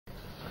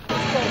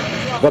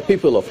The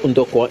people of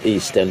Ndokwa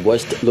East and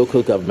West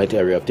local government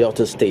area of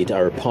Delta State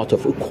are a part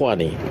of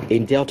Ukwani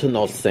in Delta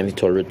North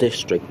Senatorial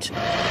District.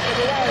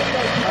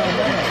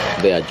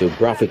 They are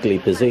geographically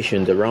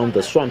positioned around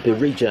the swampy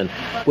region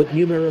with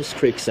numerous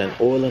creeks and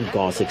oil and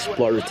gas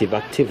explorative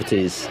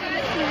activities.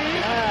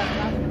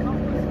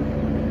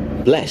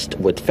 Blessed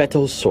with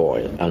fertile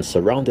soil and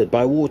surrounded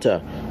by water,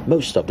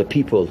 most of the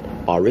people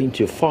are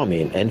into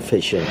farming and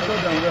fishing.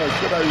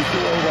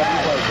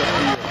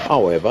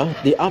 However,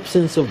 the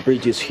absence of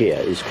bridges here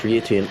is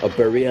creating a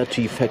barrier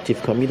to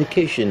effective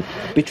communication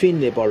between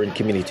neighboring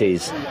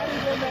communities.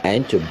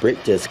 And to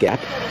bridge this gap,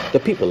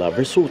 the people have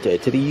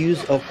resorted to the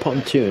use of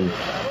pontoon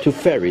to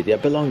ferry their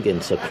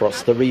belongings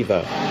across the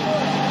river.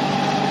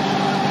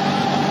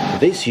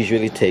 This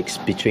usually takes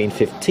between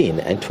 15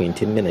 and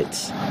 20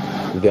 minutes.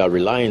 Their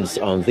reliance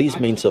on these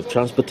means of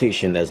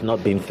transportation has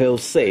not been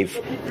fail-safe,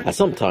 as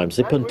sometimes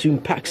the pontoon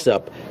packs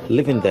up,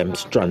 leaving them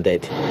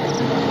stranded.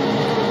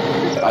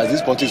 As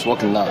this pontoon is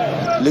working now,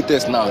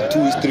 latest now,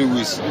 2 weeks, 3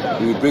 weeks,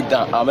 we will break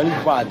down. How many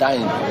people are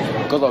dying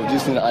because of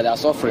this thing and they are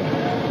suffering?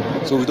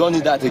 So we don't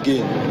need that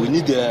again. We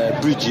need a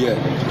bridge here.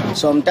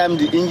 Sometimes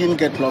the engine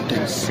gets plugged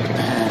in.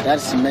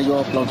 That's the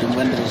major problem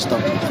when they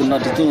stop. If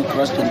not, the thing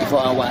across 24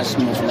 hours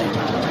smoothly.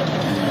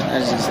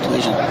 That's the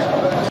situation.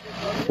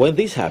 When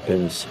this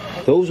happens,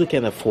 those who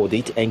can afford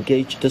it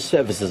engage the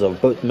services of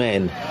both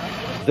men.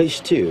 This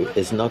too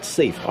is not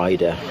safe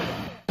either.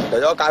 They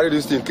don't carry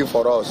this thing keep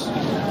for us.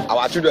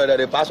 Our children,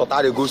 they pass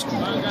water, they go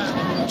school.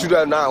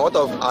 Children now, what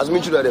of as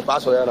many children they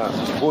pass for here now?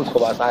 Both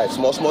cover side.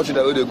 Small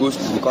children when they go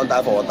school, they can't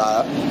die for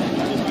water.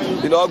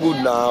 It's not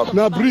good now.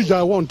 Now bridge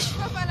I want.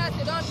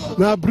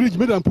 Now bridge,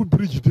 make them put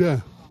bridge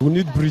there. We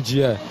need bridge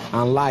here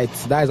and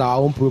lights. That is our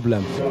own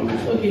problem.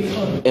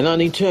 In an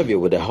interview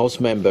with a House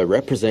member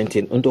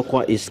representing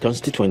Ndokwa East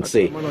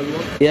constituency,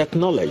 he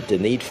acknowledged the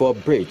need for a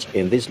bridge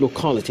in this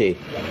locality,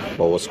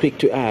 but was quick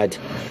to add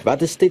that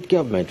the state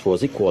government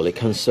was equally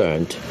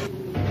concerned.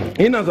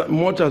 In as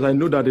much as I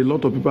know that a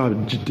lot of people are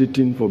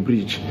agitating for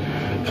bridge,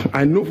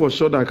 I know for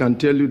sure that I can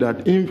tell you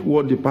that if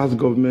what the past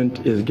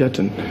government is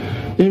getting,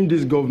 if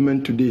this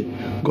government today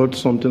got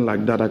something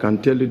like that, I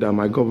can tell you that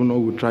my governor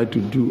will try to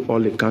do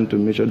all he can to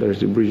make sure there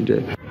is a bridge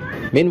there.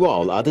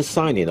 Meanwhile, at the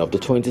signing of the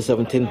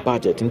 2017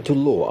 budget into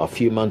law a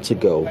few months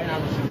ago,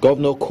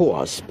 Governor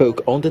Koa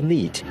spoke on the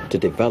need to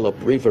develop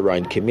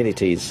riverine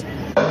communities. In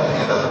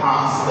the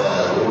past,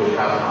 we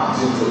have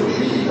continued to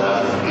believe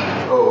that,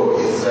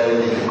 it's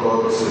very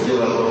difficult to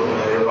develop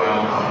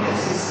riverine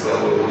communities where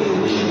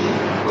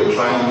we're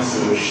trying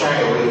to shy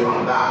away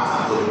from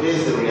that and to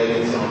base the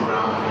reality on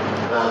ground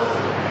that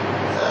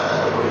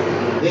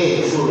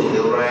they too in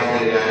the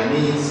right area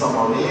need some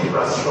of the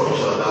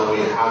infrastructure that we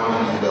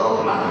have in the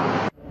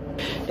upland.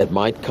 It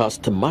might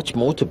cost much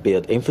more to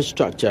build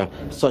infrastructure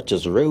such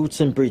as roads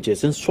and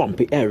bridges in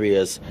swampy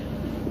areas,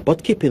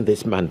 but keeping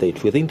this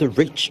mandate within the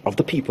reach of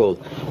the people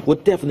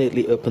would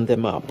definitely open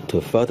them up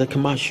to further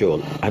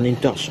commercial and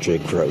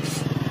industrial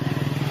growth.